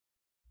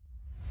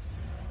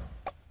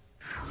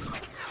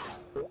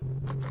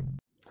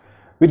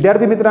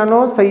विद्यार्थी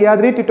मित्रांनो,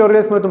 सह्याद्री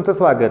ट्युटोरियल्समध्ये तुमचं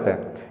स्वागत आहे।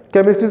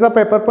 केमिस्ट्रीचा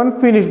पेपर पण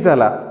फिनिश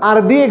झाला,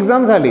 अर्धी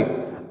एक्झाम झाली।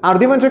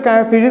 अर्धी म्हणजे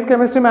काय, फिजिक्स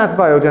केमिस्ट्री मॅथ्स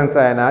बायो ज्यांचं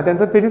आहे ना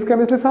त्यांचं फिजिक्स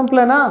केमिस्ट्री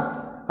संपलं ना,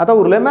 आता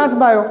उरलंय मॅथ्स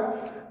बायो।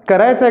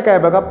 करायचं आहे काय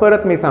बघा,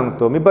 परत मी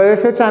सांगतो। मी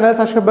बरेचसे चॅनल्स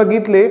असे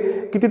बघितले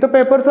की तिथं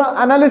पेपरचं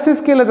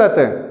अनालिसिस केलं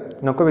जातंय।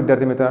 नको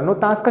विद्यार्थी मित्रांनो,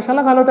 तास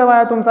कशाला घालवता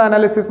वाया तुमचा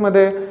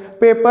अनालिसिसमध्ये।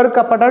 पेपर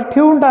कपाटात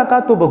ठेवून टाका,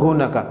 तो बघू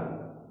नका।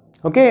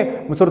 ओके,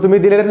 सर तुम्ही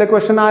दिलेले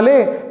क्वेश्चन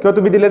आले किंवा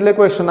तुम्ही दिलेले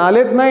क्वेश्चन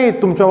आलेच नाही,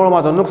 तुमच्यामुळे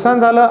माझं नुकसान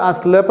झालं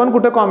असलं पण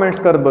कुठे कॉमेंट्स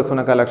करत बसू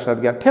नका। लक्षात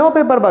घ्या, ठेवा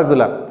पेपर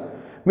बाजूला।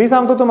 मी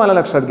सांगतो तुम्हाला,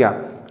 लक्षात घ्या,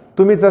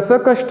 तुम्ही जसं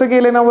कष्ट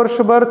केले ना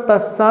वर्षभर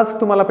तसाच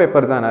तुम्हाला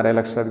पेपर जाणार आहे।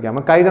 लक्षात घ्या।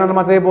 मग काही जणांना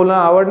माझं हे बोलणं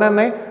आवडणार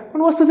नाही,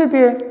 पण वस्तुस्थिती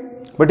आहे।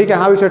 बट ठीक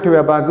आहे, हा विषय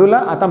ठेवूया बाजूला।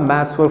 आता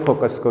मॅथ्सवर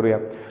फोकस करूया।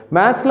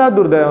 मॅथ्सला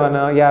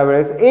दुर्दैवानं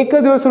यावेळेस एक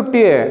दिवस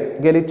सुट्टी आहे।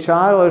 गेली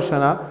 4 वर्ष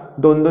ना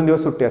 2-2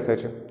 दिवस सुट्टी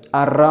असायची,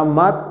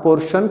 आरामात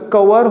पोर्शन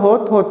कव्हर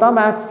होत होता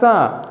मॅथ्सचा।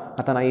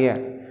 आता नाही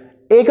आहे,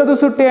 एक दिवस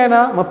सुट्टी आहे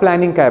ना, मग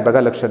प्लॅनिंग काय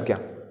बघा। लक्षात घ्या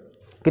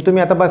की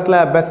तुम्ही आता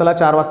बसलाय अभ्यासाला,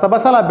 4 वाजता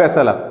बसाल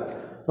अभ्यासाला।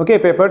 ओके,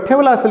 पेपर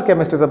ठेवला असेल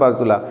केमिस्ट्रीचा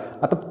बाजूला।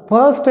 आता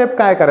फर्स्ट स्टेप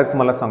काय करायचं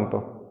तुम्हाला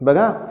सांगतो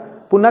बघा।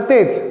 पुन्हा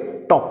तेच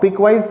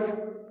टॉपिक वाईज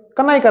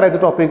का नाही करायचं,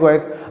 टॉपिक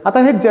वाईज। आता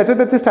हे ज्याची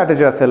त्याची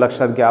स्ट्रॅटेजी असेल,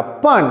 लक्षात घ्या।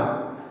 पण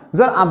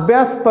जर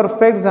अभ्यास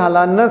परफेक्ट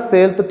झाला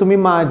नसेल तर तुम्ही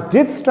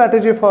माझीच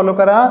स्ट्रॅटेजी फॉलो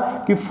करा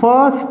की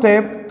फर्स्ट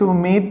स्टेप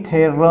तुम्ही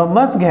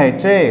थेरमच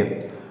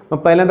घ्यायचे। मग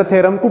पहिल्यांदा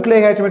थेरम कुठले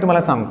घ्यायचे मी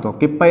तुम्हाला सांगतो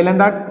की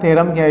पहिल्यांदा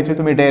थेरम घ्यायचे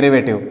तुम्ही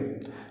डेरिव्हेटिव्ह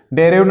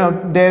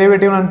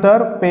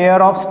नंतर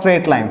पेअर ऑफ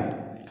स्ट्रेट लाईन,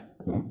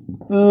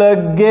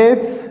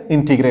 लगेच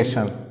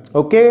इंटिग्रेशन।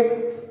 ओके,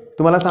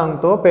 तुम्हाला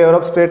सांगतो पेअर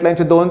ऑफ स्ट्रेट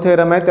लाईनचे 2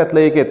 थेरम आहेत, त्यातलं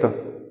एक येतं।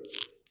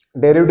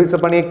 डेरिव्हेटिव्हचं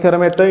पण एक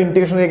थेरम येतं,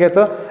 इंटिग्रेशन एक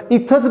येतं।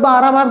 इथंच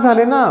 12 मार्क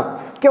झाले ना,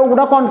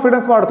 केवढा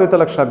कॉन्फिडन्स वाढतोय तर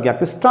लक्षात घ्या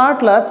की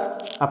स्टार्टलाच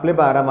आपले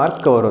 12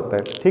 मार्क कव्हर होत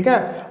आहेत। ठीक आहे,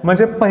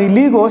 म्हणजे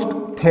पहिली गोष्ट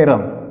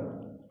थेरम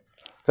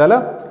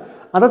झालं।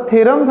 आता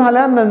थेरम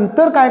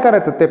झाल्यानंतर काय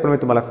करायचं ते पण मी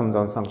तुम्हाला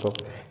समजावून सांगतो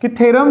की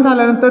थेरम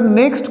झाल्यानंतर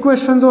नेक्स्ट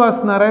क्वेश्चन जो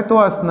असणार आहे तो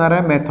असणार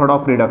आहे method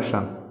of reduction.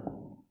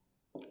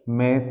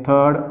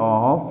 Method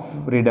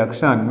of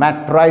reduction,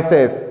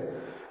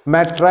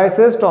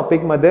 matrices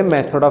टॉपिकमध्ये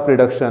method of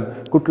reduction.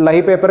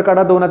 कुठलाही पेपर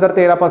काढा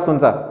 2013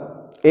 पासूनचा,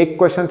 एक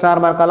क्वेश्चन 4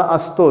 मार्काला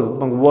असतोच।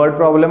 मग वर्ड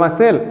प्रॉब्लेम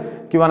असेल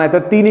किंवा नाहीतर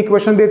 3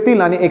 इक्वेशन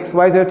देतील आणि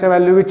XYZ च्या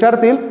व्हॅल्यू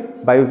विचारतील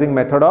by using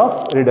method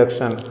of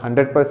reduction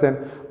 100%।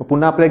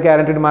 पुन्हा आपले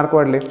गॅरंटीड मार्क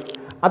वाढले।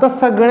 आता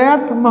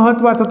सगळ्यात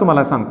महत्त्वाचं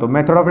तुम्हाला सांगतो,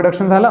 मेथड ऑफ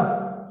रिडक्शन झालं।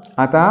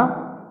 आता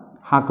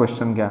हा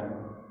क्वेश्चन घ्या,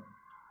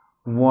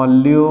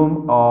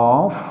 व्हॉल्यूम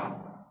ऑफ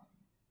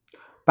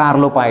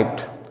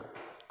पॅरलोपाइप्ड।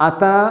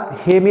 आता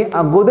हे मी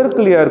अगोदर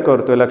क्लिअर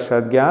करतोय,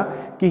 लक्षात घ्या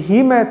की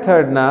ही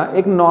मेथड ना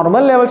एक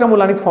नॉर्मल लेवलच्या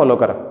मुलांनीच फॉलो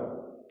करा।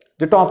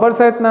 जे टॉपर्स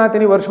आहेत ना,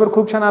 त्यांनी वर्षभर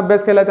खूप छान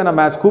अभ्यास केला, त्यांना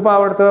मॅथ्स खूप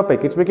आवडतं,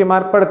 पैकीच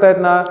मार्क पडत आहेत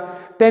ना,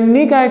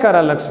 त्यांनी काय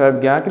करा लक्षात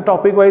घ्या की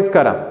टॉपिक वाईज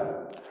करा।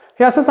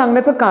 हे असं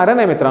सांगण्याचं कारण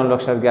आहे मित्रांनो,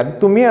 लक्षात घ्या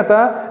तुम्ही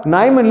आता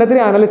नाही म्हणलं तरी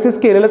अनालिसिस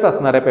केलेलंच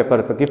असणार आहे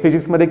पेपरचं की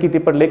फिजिक्समध्ये किती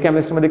पडले,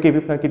 केमिस्ट्रीमध्ये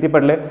किती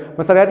पडले।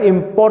 मग सगळ्यात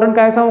इम्पॉर्टंट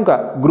काय सांगू का,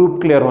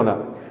 ग्रुप क्लिअर होणं।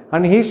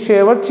 आणि ही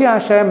शेवटची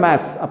आशा आहे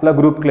मॅथ्स आपला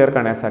ग्रुप क्लिअर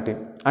करण्यासाठी।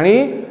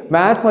 आणि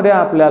मॅथ्समध्ये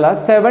आपल्याला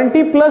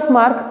 70+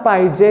 मार्क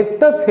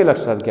पाहिजेतच, हे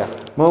लक्षात घ्या।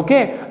 मग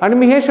ओके, आणि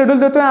मी हे शेड्यूल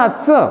देतोय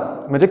आजचं,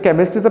 म्हणजे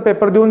केमिस्ट्रीचा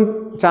पेपर देऊन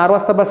 4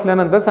 वाजता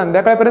बसल्यानंतर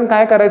संध्याकाळपर्यंत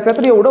काय करायचं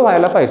तर एवढं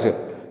व्हायला पाहिजे।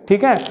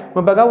 ठीक आहे,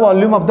 मग बघा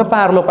व्हॉल्यूम ऑफ द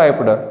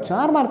पॅरलोपाइप्ड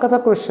 4 मार्काचा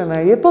क्वेश्चन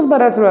आहे, येतोच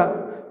बऱ्याच वेळा।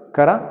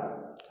 करा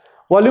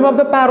व्हॉल्यूम ऑफ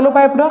द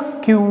पॅरलोपाइप्ड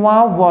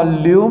किंवा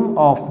volume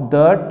of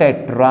the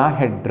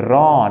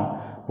tetrahedron,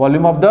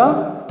 volume of the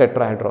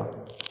tetrahedron.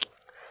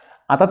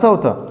 आता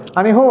चौथं,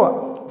 आणि हो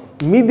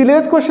मी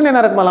दिलेलेच क्वेश्चन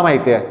येणार आहेत मला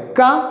माहिती आहे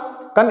का,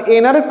 कारण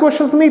येणारेच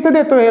क्वेश्चन्स मी इथे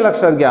देतोय, हे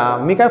लक्षात घ्या।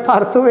 मी काय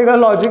फारसं वेगळं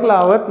लॉजिक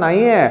लावत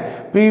नाहीये,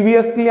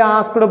 प्रिव्हियसली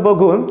आजकडे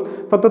बघून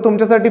फक्त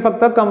तुमच्यासाठी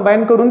फक्त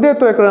कंबाईन करून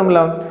देतोय क्रम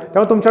लावून।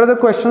 त्यामुळे तुमच्याकडे जर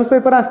क्वेश्चन्स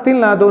पेपर असतील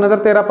ना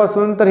 2013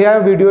 पासून तर ह्या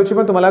व्हिडिओची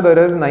पण तुम्हाला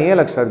गरज नाहीये,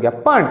 लक्षात घ्या।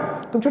 पण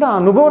तुमच्याकडे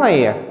अनुभव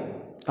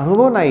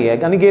नाही आहे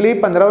आणि गेली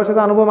 15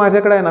 वर्षाचा अनुभव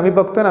माझ्याकडे आहे ना, मी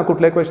बघतोय ना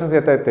कुठले क्वेश्चन्स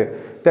येत आहेत ते,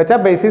 त्याच्या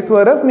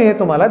बेसिसवरच मी हे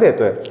तुम्हाला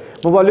देतोय।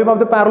 मग व्हॉल्यूम ऑफ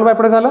द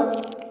पॅरलोपाइप्ड झालं,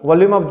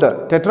 व्हॉल्यूम ऑफ द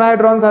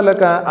टेट्राहेड्रॉन झालं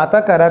का। आता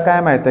करा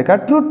काय माहिती आहे का,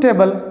 ट्रूथ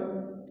टेबल।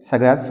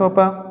 सगळ्यात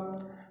सोपा,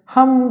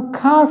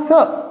 हमखास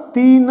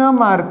 3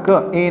 मार्क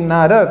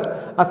येणारच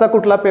असा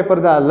कुठला पेपर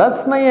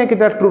झालाच नाही आहे की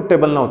त्यात ट्रूथ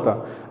टेबल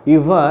नव्हतं।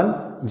 इव्हन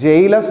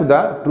जेईला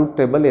सुद्धा ट्रूथ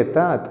टेबल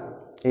येतात,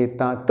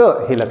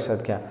 हे लक्षात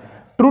घ्या।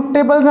 ट्रूथ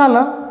टेबल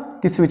झालं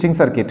की स्विचिंग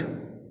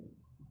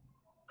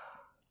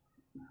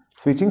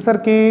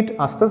सर्किट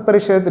असतंच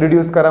परीक्षेत,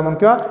 रिड्यूस करा म्हणून,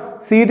 किंवा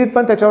सीईटीत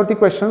पण त्याच्यावरती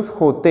क्वेश्चन्स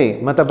होते।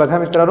 मग आता बघा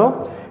मित्रांनो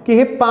की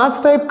हे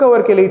 5 टाईप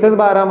कव्हर केले, इथंच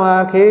 12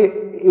 मार्क, हे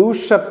येऊ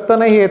शकतं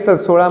नाही,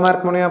 येतच 16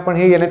 मार्क म्हणूया आपण,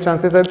 हे येण्याचे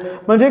चान्सेस आहेत।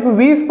 म्हणजे एक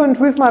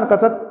 20-25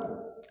 मार्काचा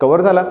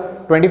कव्हर झाला,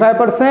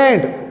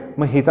 25%।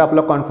 मग हिथं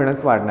आपला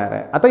कॉन्फिडन्स वाढणार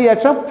आहे। आता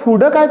याच्या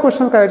पुढं काय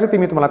क्वेश्चन्स करायचे ते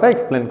मी तुम्हाला आता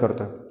एक्सप्लेन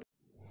करतोय।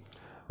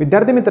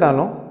 विद्यार्थी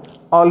मित्रांनो,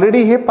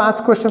 ऑलरेडी हे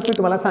 5 क्वेश्चन्स मी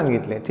तुम्हाला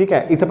सांगितले, ठीक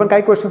आहे। इथं पण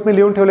काही क्वेश्चन्स मी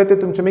लिहून ठेवले,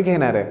 ते तुमचे मी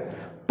घेणार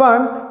आहे।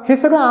 पण हे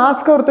सगळं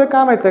आज करतोय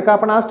का माहिती आहे का,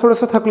 आपण आज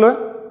थोडंसं थकलोय,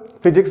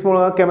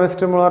 फिजिक्समुळं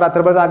केमिस्ट्रीमुळं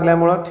रात्रभर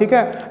जागल्यामुळं, ठीक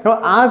आहे.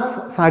 त्यामुळे आज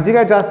साहजिक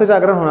आहे जास्त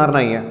जागरण होणार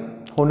नाही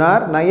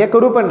आहे,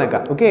 करू पण नका.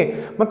 ओके,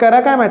 मग करा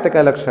काय माहिती आहे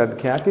का, लक्षात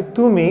घ्या की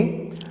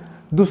तुम्ही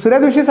दुसऱ्या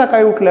दिवशी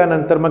सकाळी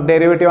उठल्यानंतर मग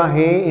डेरिव्हेटिव्ह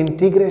आहे,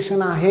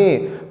 इंटिग्रेशन आहे,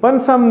 पण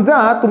समजा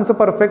तुमचं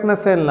परफेक्ट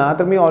नसेल ना,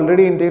 तर मी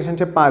ऑलरेडी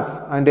इंटिग्रेशनचे 5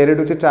 आणि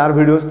डेरिव्हेटिव्हचे 4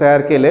 व्हिडिओज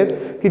तयार केलेत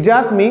की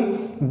ज्यात मी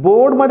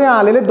बोर्डमध्ये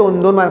आलेले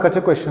 2-2 मार्काचे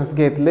क्वेश्चन्स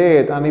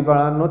घेतलेत. आणि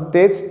बाळांनो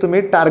तेच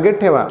तुम्ही टार्गेट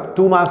ठेवा,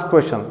 2 मार्क्स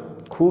क्वेश्चन,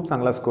 खूप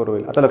चांगला स्कोर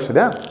होईल. आता लक्ष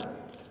द्या.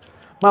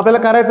 मग आपल्याला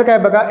करायचं काय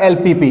बघा,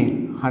 LPP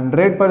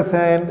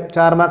 100%,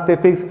 4 मार्क ते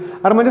फिक्स.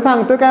 अरे म्हणजे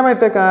सांगतोय काय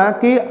माहिती आहे का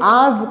की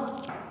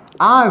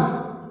आज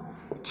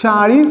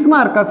 40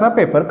 मार्काचा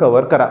पेपर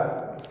कव्हर करा,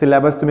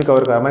 सिलेबस तुम्ही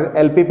कव्हर करा. म्हणजे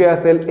LPP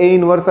असेल, A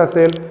इनवर्स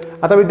असेल.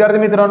 आता विद्यार्थी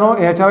मित्रांनो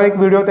ह्याच्यावर एक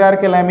व्हिडिओ तयार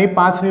केला आहे मी,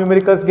 5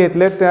 न्यूमेरिकल्स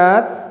घेतले,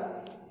 त्यात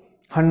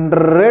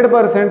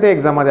 100% ते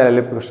एक्झाममध्ये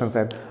आलेले क्वेश्चन्स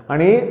आहेत.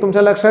 आणि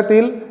तुमच्या लक्षात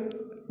येईल,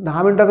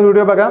 10 मिनिटाचा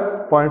व्हिडिओ बघा,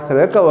 पॉईंट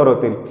सगळे कव्हर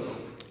होतील.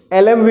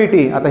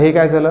 LMVT, आता हे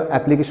काय झालं,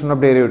 ॲप्लिकेशन ऑफ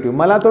डेरिव्हेटिव्ह.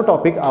 मला तो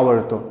टॉपिक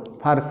आवडतो,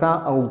 फारसा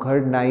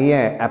अवघड नाही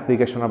आहे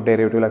ॲप्लिकेशन ऑफ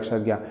डेरिव्हेटिव्ह, लक्षात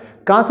घ्या.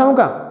 का सांगू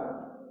का,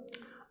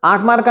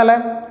 8 मार्क आलाय,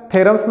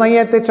 थेरम्स नाही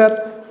आहेत त्याच्यात,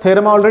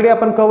 थेरम ऑलरेडी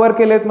आपण कव्हर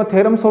केलेत. मग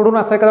थेरम सोडून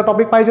असा एखादा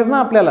टॉपिक पाहिजेच ना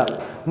आपल्याला.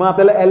 मग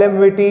आपल्याला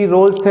LMVT,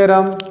 Rolls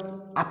theorem,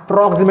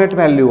 approximate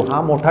value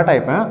हा मोठा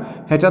टाईप आहे.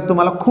 ह्याच्यात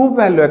तुम्हाला खूप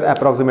व्हॅल्यू आहेत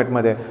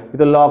अप्रॉक्सिमेटमध्ये.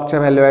 इथं लॉगच्या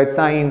व्हॅल्यू आहेत,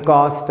 sine,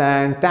 cos,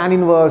 tan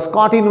inverse,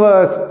 cot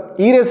inverse,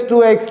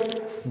 e⁻⁴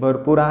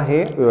 भरपूर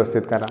आहे,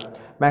 व्यवस्थित करा.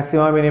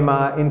 मॅक्सिमा मिनिमा,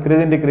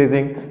 इन्क्रीजिंग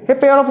डिक्रीजिंग, हे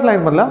पेअर ऑफ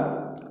लाईनमधला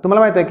तुम्हाला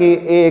माहिती आहे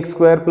की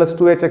ax² +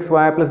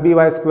 2hxy +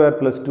 by²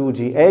 +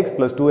 2gx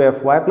 +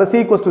 2fy +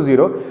 c =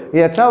 0,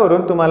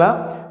 याच्यावरून तुम्हाला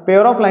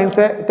पेअर ऑफ लाईन्स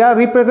आहे त्या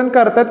रिप्रेझेंट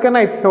करतात का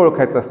नाहीत हे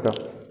ओळखायचं असतं.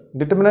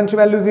 डिटर्मिनंटची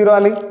व्हॅल्यू 0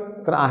 आली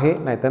तर आहे,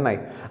 नाही तर नाही.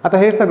 आता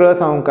हे सगळं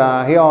सांगू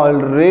का, हे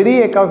ऑलरेडी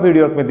एका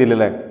व्हिडिओत मी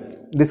दिलेलं आहे,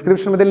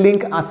 डिस्क्रिप्शनमध्ये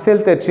लिंक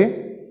असेल त्याची,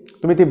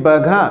 तुम्ही ती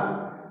बघा.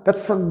 त्यात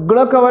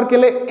सगळं कव्हर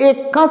केलं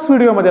एकाच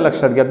व्हिडिओमध्ये,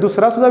 लक्षात घ्या.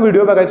 दुसरा सुद्धा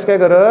व्हिडिओ बघायची काही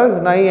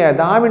गरज नाही आहे.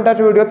 10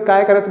 मिनिटाच्या व्हिडिओत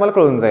काय करायचं तुम्हाला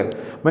कळून जाईल.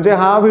 म्हणजे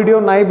हा व्हिडिओ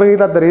नाही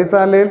बघितला तरी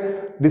चालेल,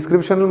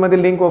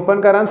 डिस्क्रिप्शनमध्ये लिंक ओपन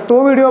करा, तो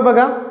व्हिडिओ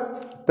बघा,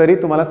 तरी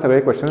तुम्हाला सगळे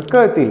क्वेश्चन्स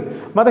कळतील.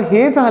 मग आता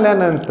हे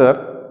झाल्यानंतर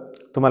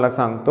तुम्हाला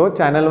सांगतो,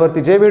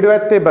 चॅनलवरती जे व्हिडिओ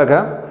आहेत ते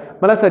बघा,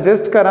 मला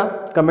सजेस्ट करा,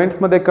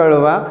 कमेंट्समध्ये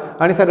कळवा.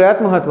 आणि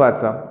सगळ्यात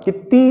महत्त्वाचं की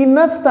 3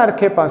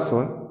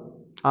 तारखेपासून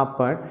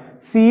आपण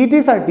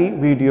CET-साठी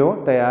व्हिडिओ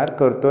तयार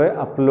करतोय,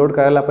 अपलोड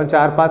करायला. आपण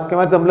 4-5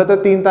 किंवा जमलं तर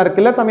 3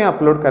 तारखेलाच आम्ही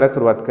अपलोड करायला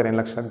सुरुवात करेन,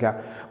 लक्षात घ्या.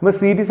 मग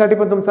CET-साठी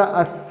पण तुमचा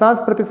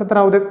असाच प्रतिसाद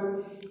राहू देत.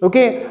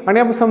 ओके, आणि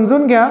आपण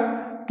समजून घ्या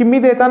की मी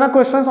देताना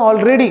क्वेश्चन्स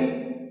ऑलरेडी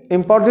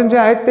इम्पॉर्टंट जे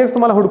आहेत तेच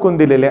तुम्हाला हुडकून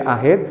दिलेले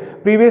आहेत.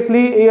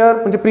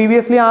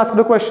 प्रिव्हियसली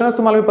आस्क्ड क्वेश्चन्स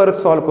तुम्हाला मी परत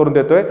सॉल्व्ह करून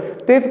देतोय,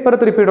 तेच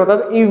परत रिपीट होतात.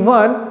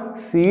 इव्हन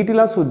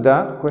CET-ला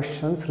सुद्धा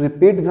क्वेश्चन्स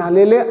रिपीट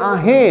झालेले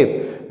आहेत.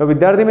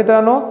 विद्यार्थी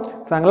मित्रांनो,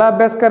 चांगला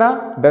अभ्यास करा.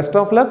 बेस्ट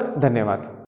ऑफ लक. धन्यवाद.